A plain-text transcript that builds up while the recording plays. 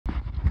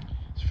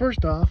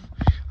First off,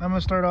 I'm going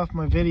to start off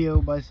my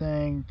video by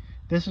saying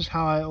this is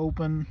how I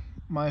open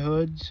my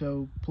hood,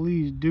 so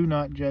please do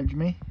not judge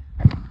me.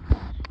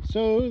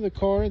 So the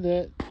car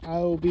that I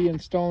will be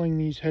installing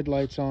these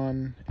headlights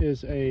on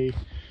is a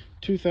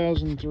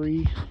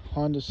 2003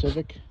 Honda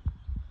Civic.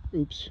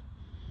 Oops.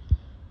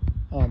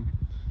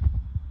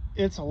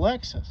 It's a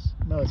Lexus.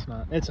 No, it's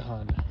not. It's a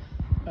Honda.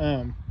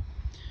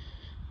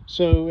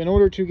 So in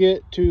order to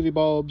get to the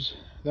bulbs,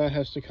 that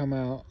has to come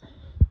out.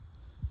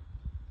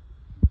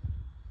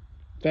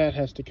 That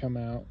has to come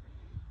out.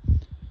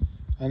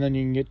 And then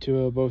you can get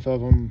to both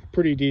of them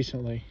pretty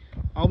decently.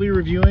 I'll be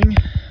reviewing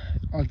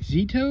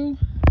AUXITO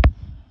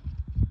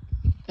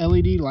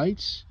LED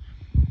lights.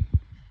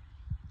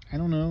 I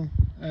don't know.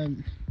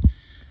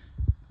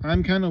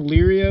 I'm kind of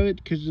leery of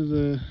it because of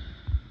the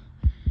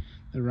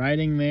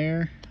writing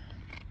there.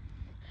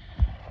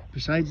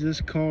 Besides this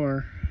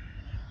car,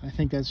 I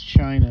think that's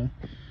China.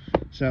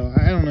 So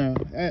I don't know.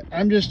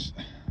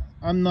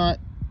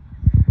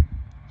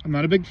 I'm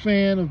not a big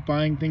fan of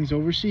buying things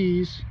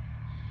overseas,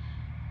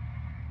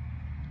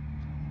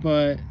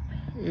 but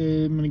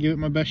I'm gonna give it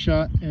my best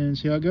shot and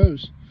see how it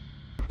goes.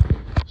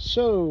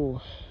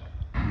 So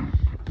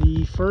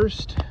the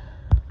first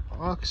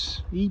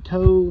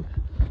AUXITO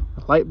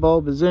light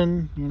bulb is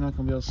in. You're not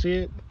gonna be able to see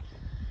it.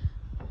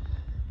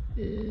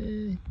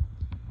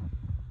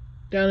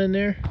 Down in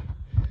there.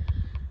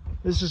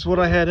 This is what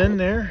I had in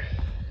there.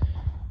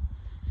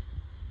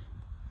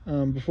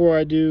 Before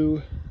I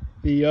do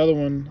the other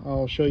one,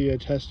 I'll show you a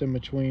test in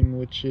between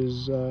which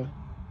is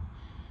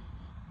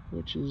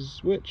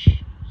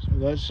which. So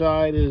that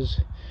side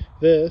is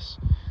this,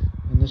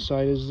 and this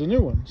side is the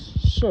new ones.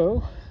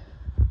 So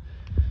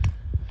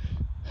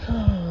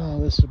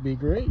this would be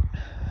great.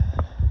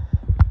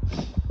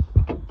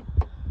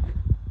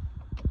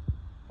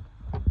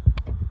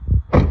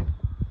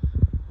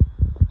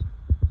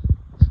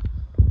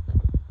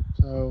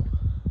 So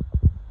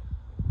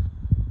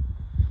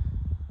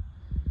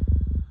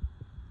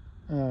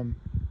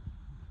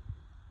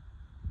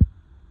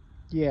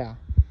yeah.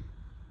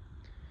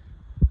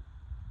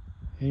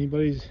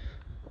 Anybody's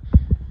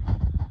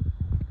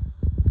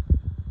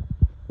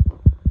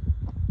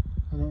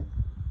I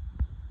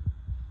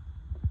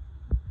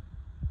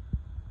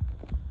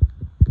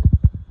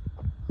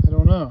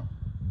don't know.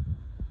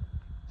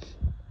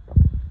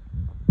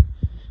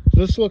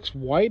 This looks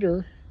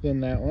whiter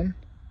than that one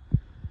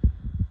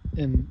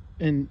in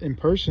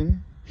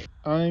person.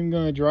 I'm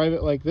gonna drive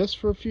it like this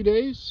for a few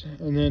days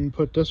and then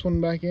put this one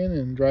back in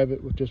and drive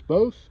it with just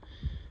both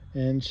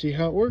and see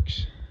how it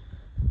works.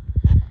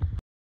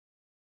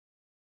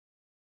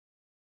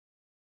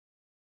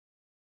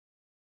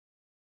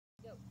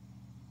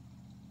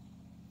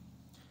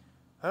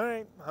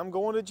 Alright, I'm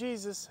going to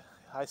Jesus.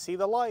 I see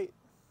the light.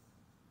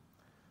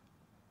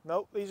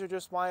 Nope, these are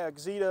just my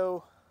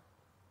AUXITO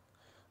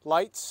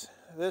lights.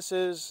 This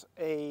is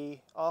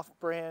a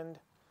off-brand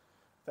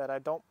that I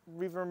don't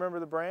even remember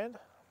the brand.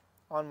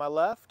 On my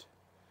left,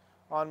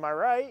 on my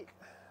right,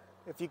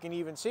 if you can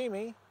even see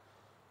me,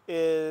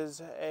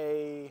 is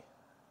an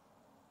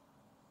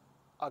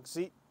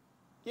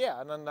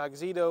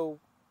AUXITO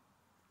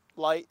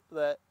light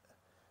that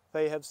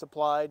they have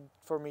supplied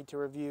for me to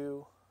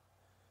review.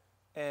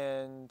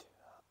 And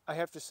I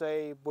have to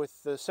say,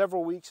 with the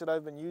several weeks that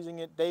I've been using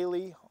it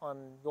daily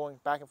on going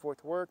back and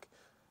forth to work,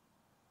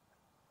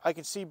 I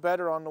can see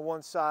better on the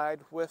one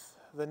side with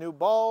the new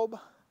bulb.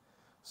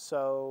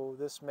 So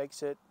this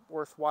makes it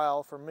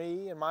worthwhile for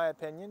me, in my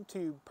opinion,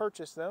 to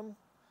purchase them.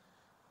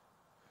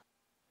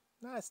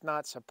 That's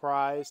not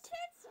surprised.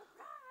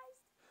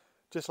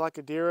 Just like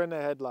a deer in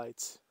the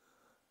headlights.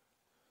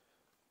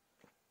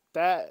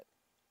 That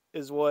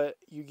is what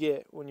you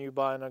get when you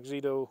buy an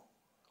AUXITO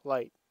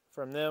light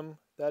from them.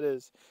 That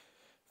is,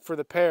 for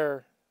the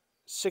pair,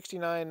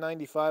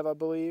 $69.95, I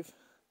believe.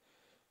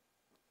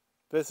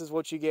 This is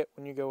what you get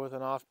when you go with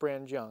an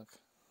off-brand junk.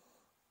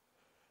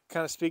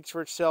 Kind of speaks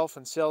for itself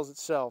and sells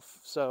itself.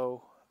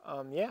 So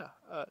yeah,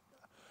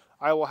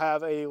 I will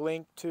have a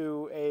link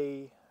to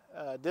a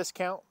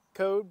discount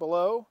code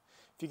below.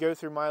 If you go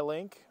through my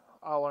link,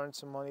 I'll earn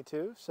some money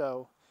too.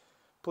 So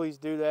please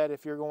do that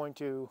if you're going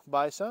to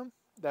buy some.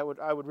 I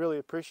would really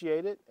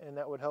appreciate it, and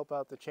that would help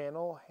out the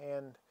channel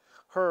and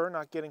her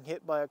not getting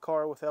hit by a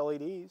car with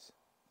LEDs.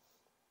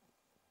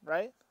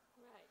 Right? Right.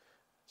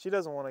 She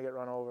doesn't want to get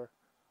run over.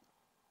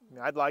 I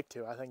mean, I'd like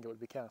to. I think it would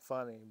be kind of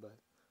funny, but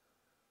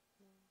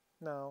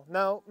no.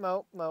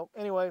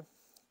 Anyway,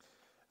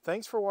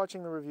 thanks for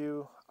watching the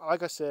review.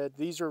 Like I said,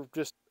 these are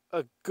just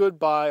a good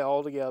buy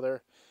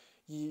altogether.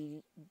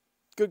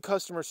 Good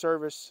customer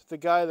service. The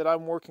guy that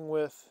I'm working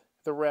with,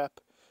 the rep,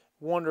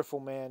 wonderful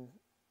man.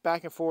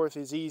 Back and forth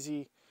is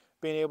easy.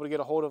 Being able to get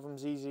a hold of him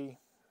is easy.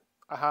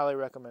 I highly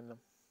recommend them.